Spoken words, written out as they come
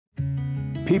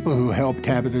people who help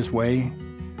Tabithas Way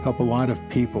help a lot of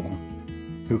people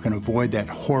who can avoid that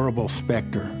horrible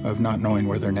specter of not knowing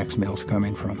where their next meal's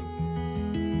coming from.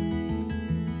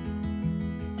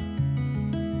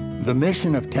 The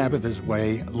mission of Tabithas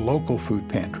Way Local Food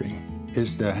Pantry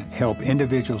is to help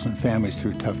individuals and families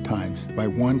through tough times by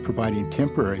 1, providing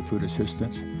temporary food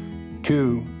assistance,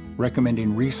 2,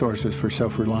 recommending resources for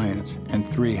self-reliance, and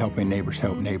 3, helping neighbors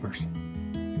help neighbors.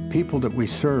 People that we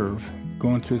serve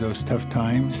going through those tough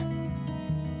times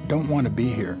don't want to be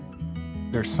here.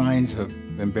 There's signs of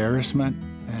embarrassment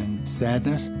and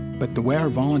sadness, but the way our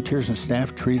volunteers and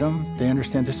staff treat them, they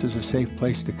understand this is a safe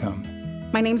place to come.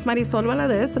 My name's Marisol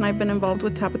Valadez, and I've been involved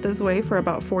with Tabithas Way for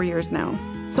about 4 years now.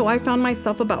 So I found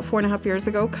myself about 4.5 years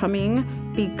ago coming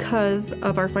because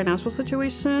of our financial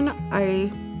situation.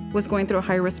 I was going through a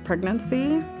high-risk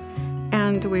pregnancy,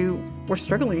 and we were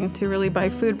struggling to really buy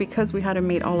food because we had to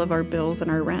meet all of our bills and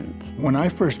our rent. When I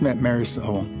first met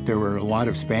Marisol, there were a lot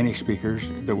of Spanish speakers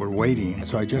that were waiting.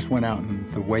 So I just went out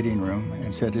in the waiting room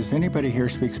and said, "Does anybody here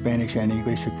speak Spanish and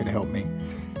English who could help me?"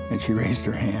 And she raised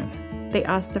her hand. They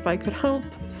asked if I could help.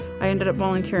 I ended up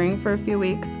volunteering for a few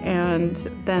weeks, and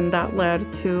then that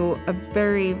led to a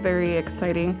very, very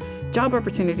exciting job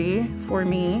opportunity for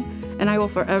me, and I will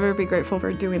forever be grateful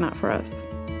for doing that for us.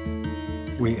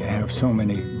 We have so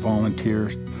many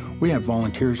volunteers. We have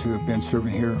volunteers who have been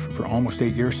serving here for almost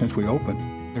 8 years since we opened.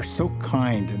 They're so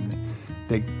kind, and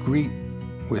they greet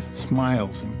with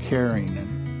smiles and caring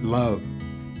and love.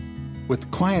 With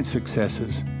client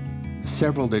successes,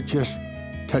 several that just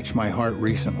touched my heart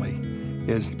recently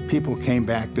is people came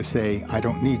back to say, "I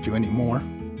don't need you anymore."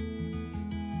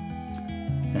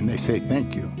 And they say,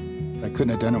 "Thank you. I couldn't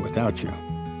have done it without you."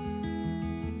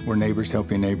 We're neighbors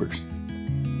helping neighbors.